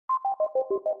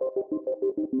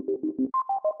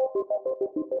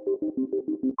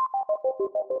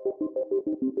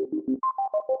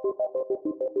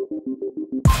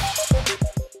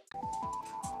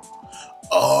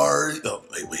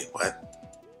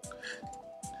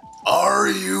Are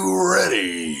you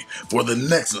ready for the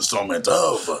next installment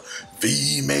of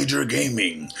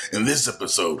VMajorGaming? In this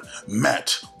episode,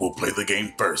 Matt will play the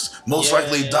game first. Most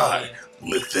likely die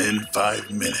within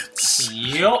 5 minutes.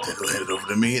 Yup. Then he'll hand it over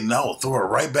to me and I will throw it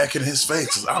right back in his face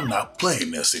because I'm not playing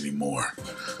this anymore.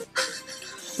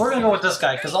 We're gonna go with this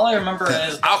guy because all I remember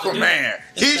is Aquaman.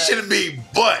 He should be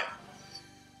butt.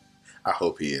 I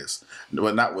hope he is,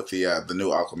 but not with the new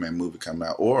Aquaman movie coming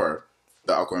out or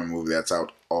the Aquaman movie that's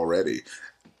out already.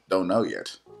 Don't know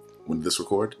yet. When this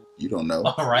record, you don't know.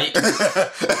 All right.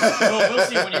 we'll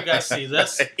see when you guys see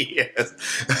this. Yes.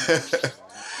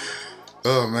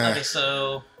 Oh man. Okay,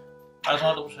 so I just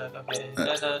want to double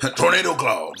check. Okay. Tornado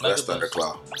Claw. No, that's Mega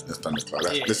Thunderclaw. That's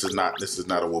Thunderclaw. Yeah. This is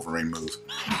not a Wolverine move.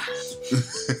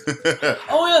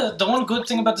 Oh yeah, the one good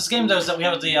thing about this game though is that we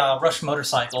have the Rush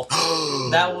motorcycle.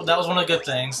 that was one of the good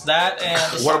things. That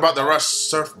and the what about the Rush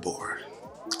surfboard?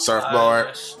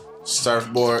 Surfboard.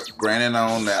 Granted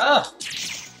on that.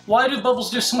 Why do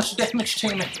bubbles do so much damage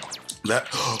to me? That.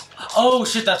 Oh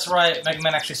shit, that's right. Mega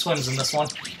Man actually swims in this one.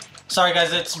 Sorry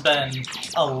guys, it's been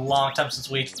a long time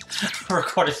since we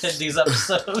recorded these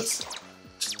episodes.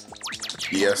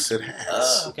 Yes, it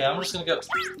has. Okay, I'm just gonna go.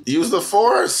 Use the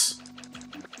force.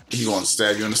 He's gonna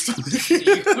stab you in the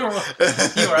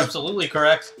stomach. You are absolutely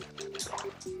correct.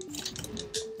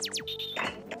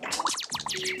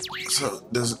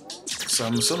 So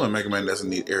I'm assuming Mega Man doesn't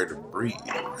need air to breathe,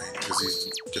 right? Because he's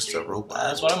just a robot.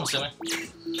 That's what I'm assuming.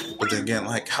 But then again,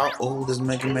 like, how old is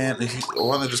Mega Man? Why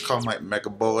don't they just call him like Mega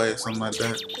Boy or something like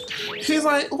that? He's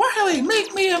like, why they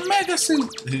make me a Mega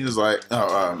Suit? He was like,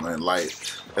 man, light.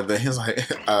 And then he's like,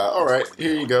 all right,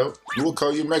 here you go. We'll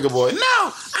call you Mega Boy.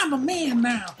 No, I'm a man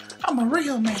now. I'm a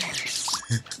real man.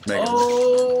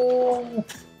 Oh.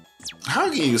 How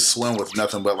can you swim with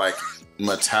nothing but like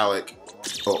metallic,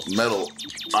 metal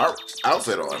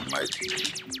outfit on? Like,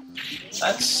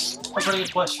 that's a pretty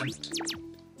good question.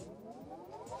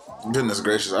 Goodness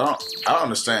gracious, I don't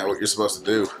understand what you're supposed to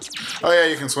do. Oh yeah,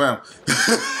 you can swim.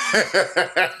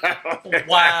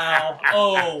 Wow.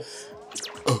 Oh.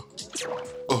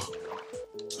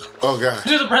 Oh god.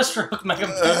 Do the breaststroke, Mega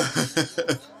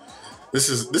Man. This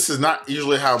is not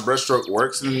usually how breaststroke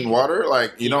works in water.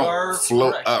 Like you don't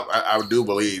float up. I do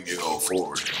believe you go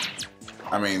forward.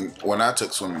 I mean, when I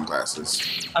took swimming classes.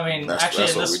 I mean, actually,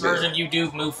 in this version, you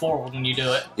do move forward when you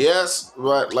do it. Yes,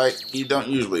 but like you don't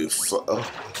usually.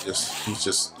 He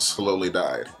just slowly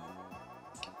died.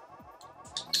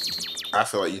 I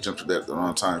feel like you jumped to that at the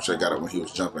wrong time. Should have got it when he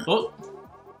was jumping. Oh.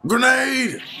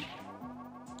 Grenade!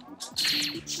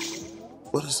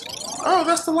 What is it? Oh,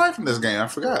 that's the life in this game. I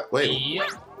forgot. Wait.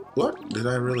 Yep. What? Did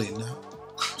I really know?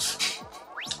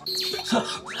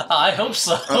 I hope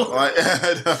so.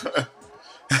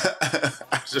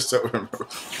 I just don't remember.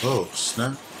 Oh,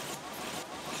 snap.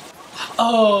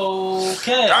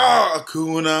 Okay. Ah,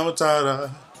 Hakuna Matata.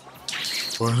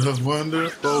 What a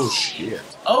wonderful shit.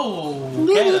 Oh,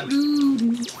 okay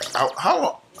then.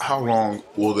 How long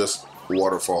will this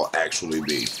waterfall actually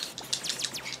be?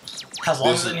 As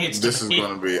long as it needs to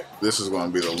be. This is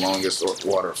going to be the longest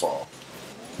waterfall.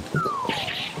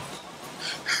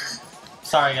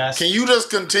 Sorry, guys. Can you just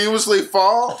continuously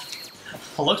fall?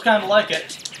 It looks kind of like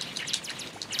it.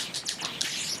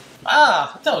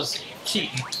 Ah, that was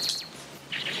cheating.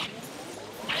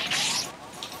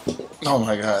 Oh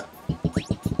my god.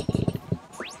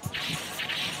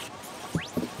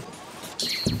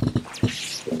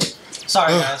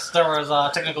 Sorry, guys. There was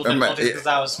technical difficulties because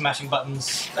I was smashing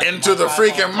buttons. Into the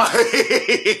freaking mic!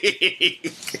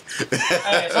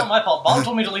 Hey, it's not my fault. Bob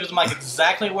told me to leave the mic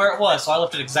exactly where it was, so I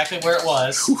left it exactly where it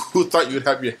was. Who thought you'd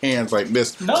have your hands like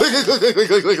this? No. Click, click, click, click,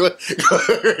 click, click, click.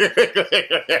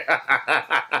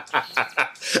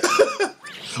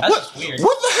 That's just weird.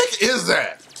 What the heck is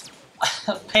that?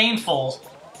 Painful.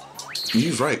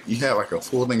 He's right. You had like a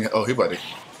full thing. Oh, hey, buddy.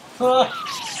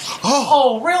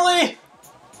 Oh, really?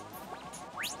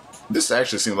 This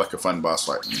actually seems like a fun boss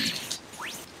fight.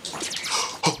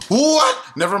 What?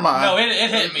 Never mind. No, it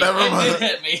hit me. Never mind. It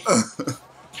hit me.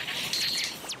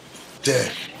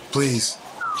 Dead, please.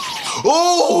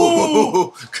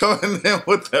 Oh! Coming in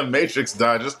with the Matrix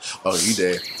dodges. Oh, you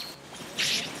dead.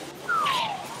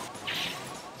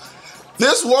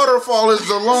 This waterfall is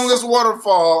the longest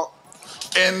waterfall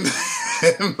in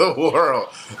the world.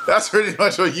 That's pretty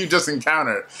much what you just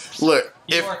encountered. Look,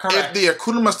 if the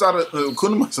Hakuna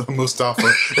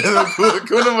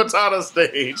Matata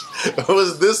stage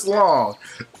was this long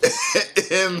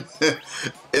in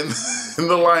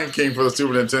the Lion King for the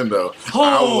Super Nintendo,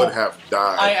 I would have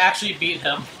died. I actually beat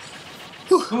him.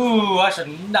 Ooh, I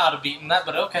should not have beaten that,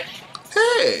 but okay.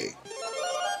 Hey!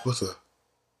 What's up?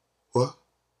 What?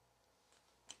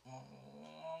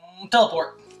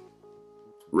 Teleport.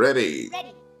 Ready.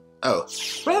 Oh.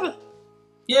 Ready.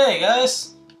 Yay,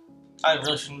 guys. I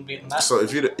really shouldn't have beaten that. So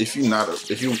if you did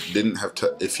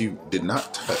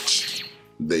not touch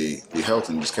the health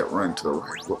and just kept running to the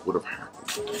right, what would have happened?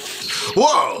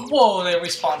 Whoa! Whoa, they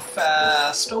respawn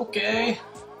fast. Okay.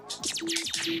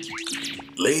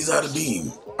 Laser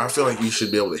beam. I feel like you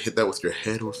should be able to hit that with your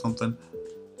head or something.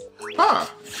 Ah.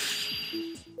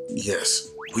 Yes,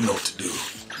 we know what to do.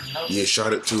 Nope. You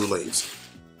shot it too late.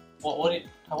 What do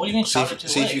you mean shot it too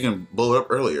late? See if you can blow it up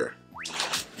earlier.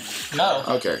 No.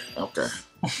 Okay. I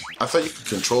thought you could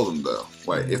control them though,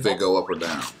 like if they go up or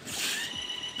down.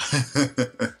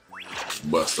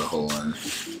 Bust a hole in.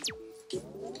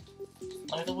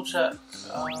 Let me double check.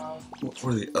 What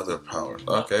were the other powers?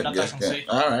 Okay, see.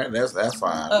 All right, that's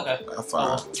fine. Okay, that's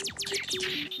fine.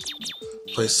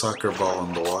 Play soccer ball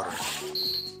in the water.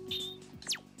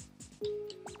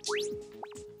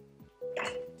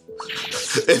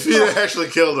 If you actually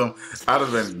killed him, I'd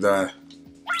have been done.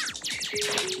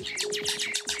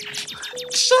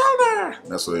 Shoulder!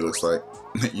 That's what he looks like.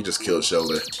 You just killed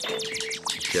Shoulder.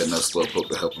 He had no slowpoke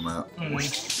to help him out.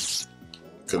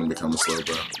 Couldn't become a slow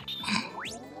bro.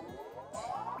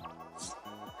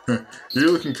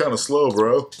 You're looking kind of slow,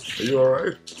 bro. Are you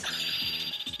alright?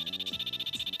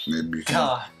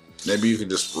 Maybe you can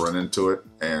just run into it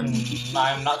and...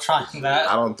 I'm not trying that.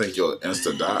 I don't think you'll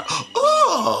insta-die.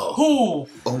 Oh! Ooh.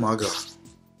 Oh my god.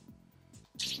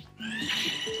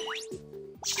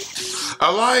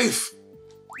 A life!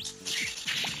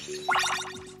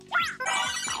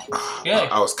 Yeah.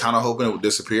 I was kind of hoping it would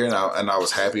disappear, and I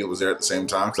was happy it was there at the same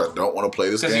time because I don't want to play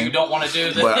this game. Because you don't want to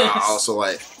do this. But I also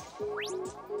like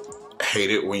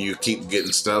hate it when you keep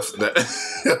getting stuff that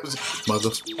mother.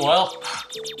 Well.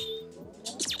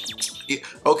 Yeah,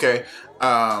 okay.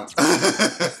 I'm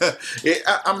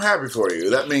happy for you.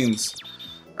 That means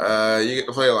you get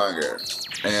to play longer.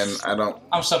 And I don't.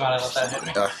 I'm so mad I let that hit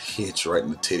me. He hit you right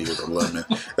in the titty with a lemon.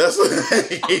 That's what,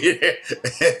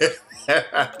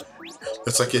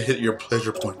 it's like it hit your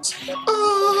pleasure points.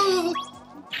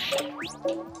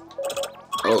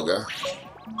 Oh god.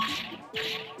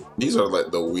 These are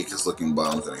like the weakest looking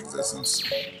bombs in existence.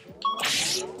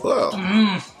 Well.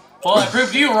 Well, I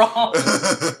proved you wrong.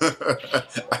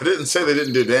 I didn't say they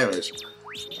didn't do damage.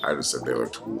 I just said they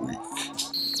looked weak.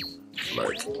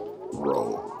 Like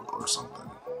roll or something.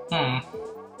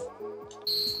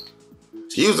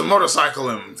 Use a motorcycle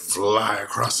and fly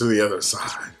across to the other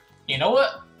side. You know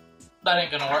what? That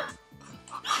ain't gonna work.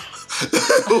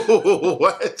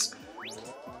 What?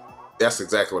 That's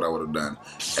exactly what I would have done.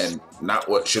 And not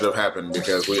what should have happened,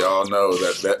 because we all know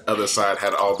that that other side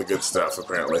had all the good stuff,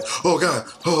 apparently. Oh god!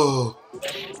 Oh!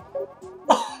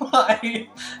 I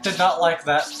did not like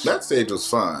that. That stage was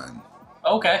fun.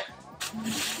 Okay.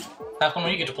 Have fun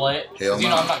when you get to play it. Hell no. You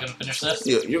know I'm not gonna finish this.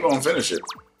 You're gonna finish it.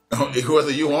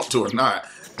 Whether you want to or not.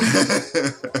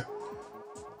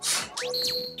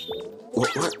 What?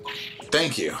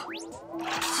 Thank you.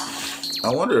 I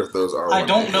wonder if those are. I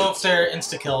don't know if they're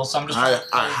insta kills, so I'm just.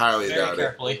 I highly doubt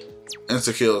carefully. it.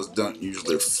 Insta kills don't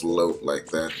usually float like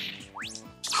that.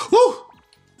 Woo!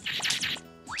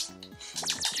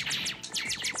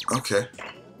 Okay.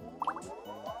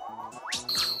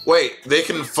 Wait, they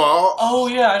can fall? Oh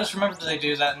yeah, I just remembered that they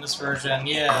do that in this version.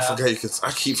 Yeah. I forgot you can.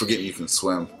 I keep forgetting you can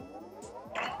swim.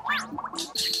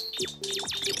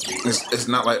 It's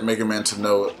not like Mega Man to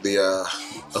know the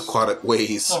aquatic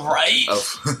ways of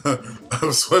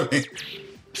swimming.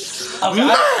 Okay,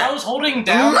 I was holding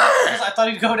down because I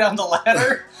thought he'd go down the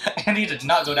ladder, and he did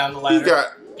not go down the ladder. He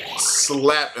got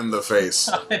slapped in the face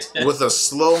with a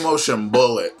slow motion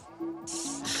bullet.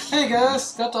 Hey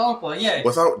guys, got to Aqua, yay.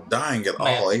 Without dying at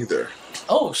all either.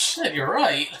 Oh shit, you're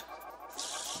right.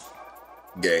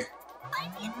 Gay.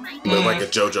 Looked like a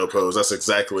JoJo pose. That's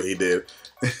exactly what he did.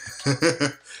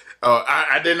 Oh,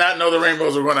 I did not know the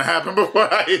rainbows were going to happen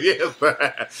before I did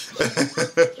that.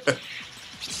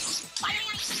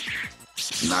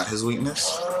 Not his weakness.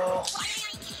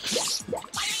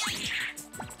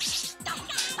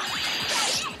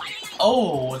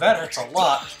 Oh, that hurts a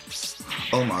lot.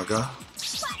 Oh my god.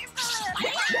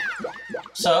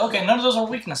 So, okay, none of those are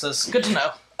weaknesses. Good to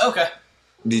know. Okay.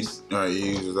 You use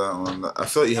that one. I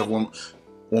feel like you have one.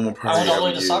 one more part I went all the way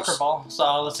you to haven't soccer used. ball.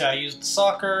 So let's see, I used the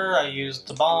soccer, I used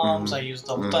the bombs, I used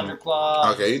the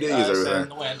thunderclaw. Okay, you did use everything.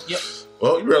 And the wind. Yep.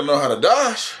 Well, you better know how to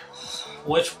dodge.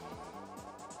 Which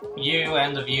you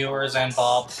and the viewers and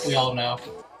Bob, we all know.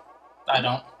 I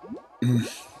don't.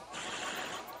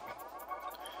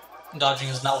 Dodging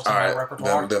is not what's in my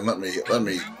repertoire. Then let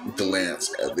me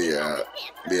glance at the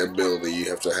ability you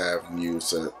have to have and use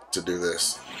to do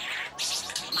this.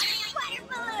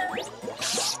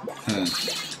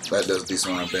 That does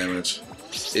decent amount of damage.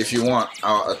 If you want,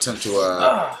 I'll attempt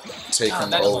to take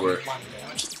him over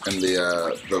in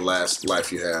the last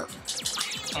life you have.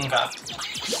 Okay.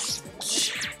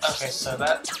 Okay, so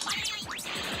that.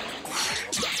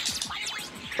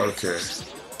 Okay.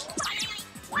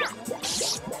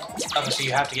 Okay, so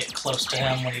you have to get close to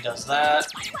him when he does that.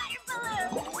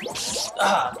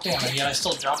 Ah, damn it, yet I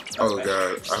still jumped. Okay. Oh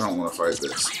god, I don't want to fight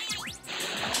this.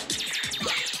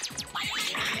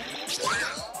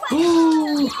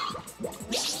 Ooh.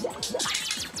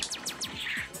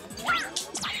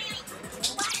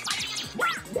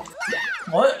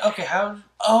 What? Okay, how?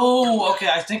 Oh, okay,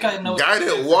 I think I know.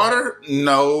 Guided water?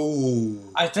 No.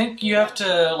 I think you have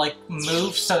to, like,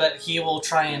 move so that he will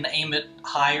try and aim it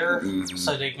higher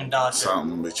so that you can dodge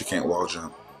Something, but you can't wall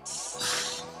jump.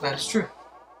 That is true.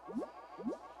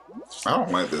 I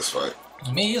don't like this fight.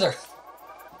 Me either.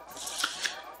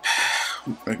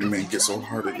 Making me get so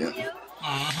hard again.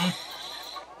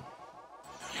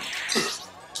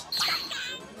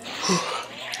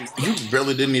 You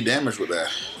barely did any damage with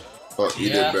that. Oh, you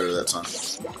did better that time.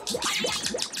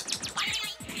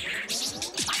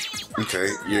 Okay,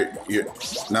 you're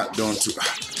not doing too.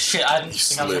 Shit, I didn't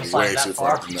think I was gonna Slid fight way that too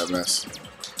far. far from that mess.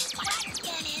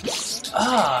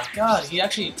 Ah, God, he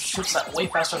actually shoots that way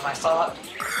faster than I thought.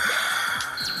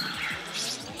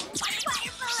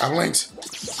 I blinked.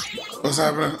 What's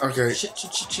happening? Okay. Shit.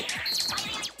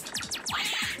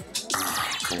 Oh,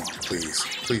 come on, please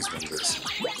win this.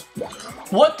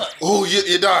 What the? Oh,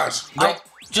 you dodged. No. I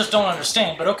just don't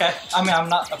understand, but okay. I mean, I'm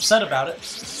not upset about it.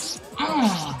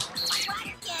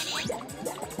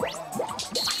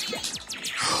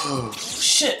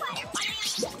 Shit.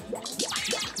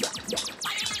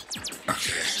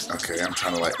 Okay, I'm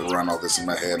trying to like run all this in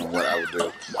my head on what I would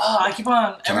do. I keep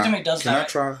on, every time he does that. Can I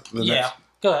try the next?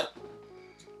 Go ahead.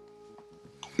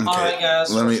 Okay. Alright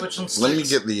guys, let me switching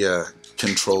get the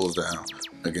controls down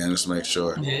again, just to make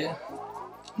sure. Yeah.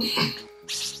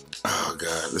 Oh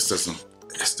god, this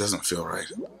doesn't feel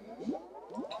right.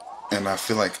 And I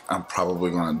feel like I'm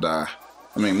probably gonna die.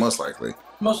 I mean, most likely.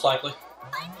 Most likely.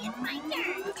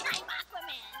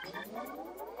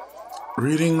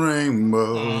 Reading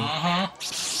Rainbow.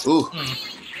 Ooh.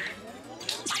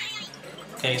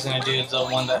 Okay, he's gonna do the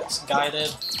one that's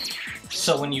guided.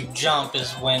 So when you jump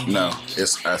is when No,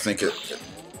 I think it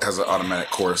has an automatic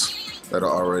course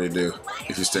that'll already do.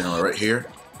 If you stay right here,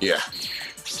 yeah.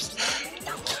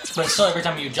 But still, every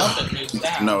time you jump, it moves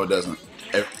down. No, it doesn't.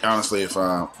 Honestly,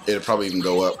 it'll probably even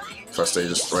go up if I stay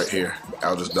just right here.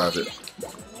 I'll just dodge it.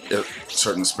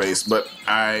 Certain space, but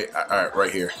alright,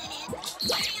 right here.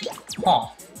 Huh.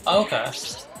 Okay.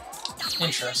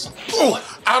 Interesting. Oh,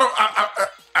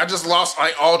 I just lost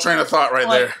like all train of thought right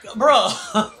there. Bro.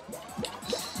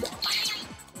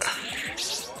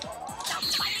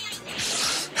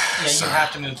 Yeah, you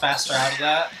have to move faster out of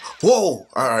that. Whoa!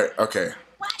 Alright, okay.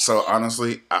 So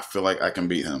honestly, I feel like I can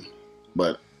beat him.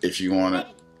 But if you want it...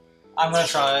 I'm gonna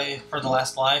try for the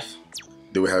last life.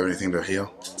 Do we have anything to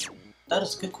heal? That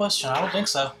is a good question. I don't think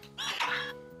so.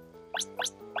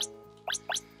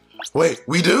 Wait,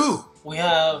 we do! We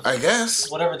have... I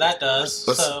guess. Whatever that does.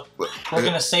 So we're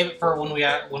gonna save it for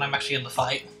when I'm actually in the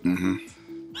fight.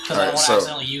 Because I don't want to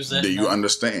accidentally use it. Do you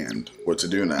understand what to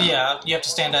do now? Yeah, you have to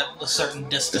stand at a certain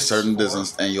distance. A certain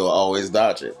distance, and you'll always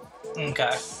dodge it.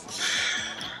 Okay.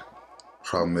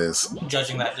 Problem is,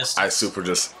 judging that distance, I super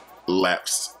just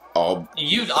lapsed all.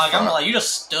 You, like, I'm like, you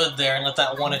just stood there and let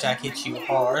that one attack hit you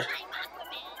hard.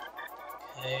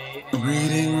 Okay.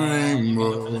 Reading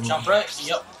Rainbow. The jump right.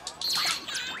 Yep.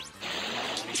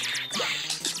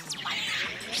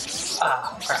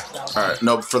 Ah, crap. All right,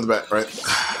 no, further back, right?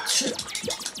 Shit.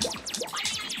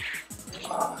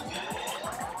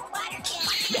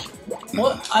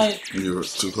 What? You were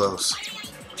too close.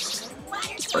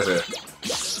 Right there.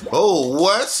 Oh,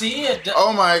 what? See it?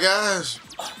 Oh my gosh.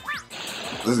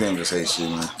 This game just hates you,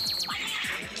 man.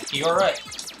 You're right.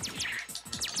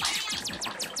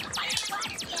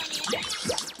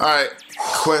 Alright,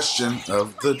 question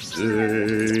of the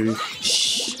day.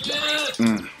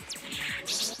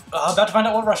 I'm about to find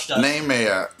out what Rush does. Name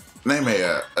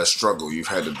a struggle you've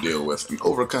had to deal with and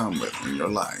overcome with in your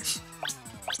life.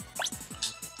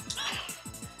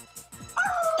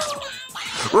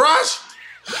 Rush!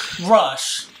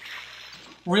 Rush.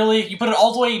 Really? You put it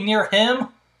all the way near him?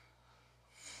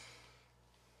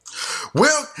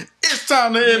 Well, it's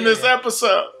time to end this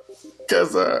episode.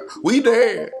 Because we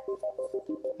dead.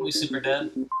 We super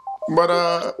dead.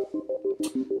 But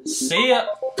see ya.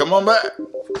 Come on back.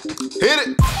 Hit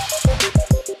it.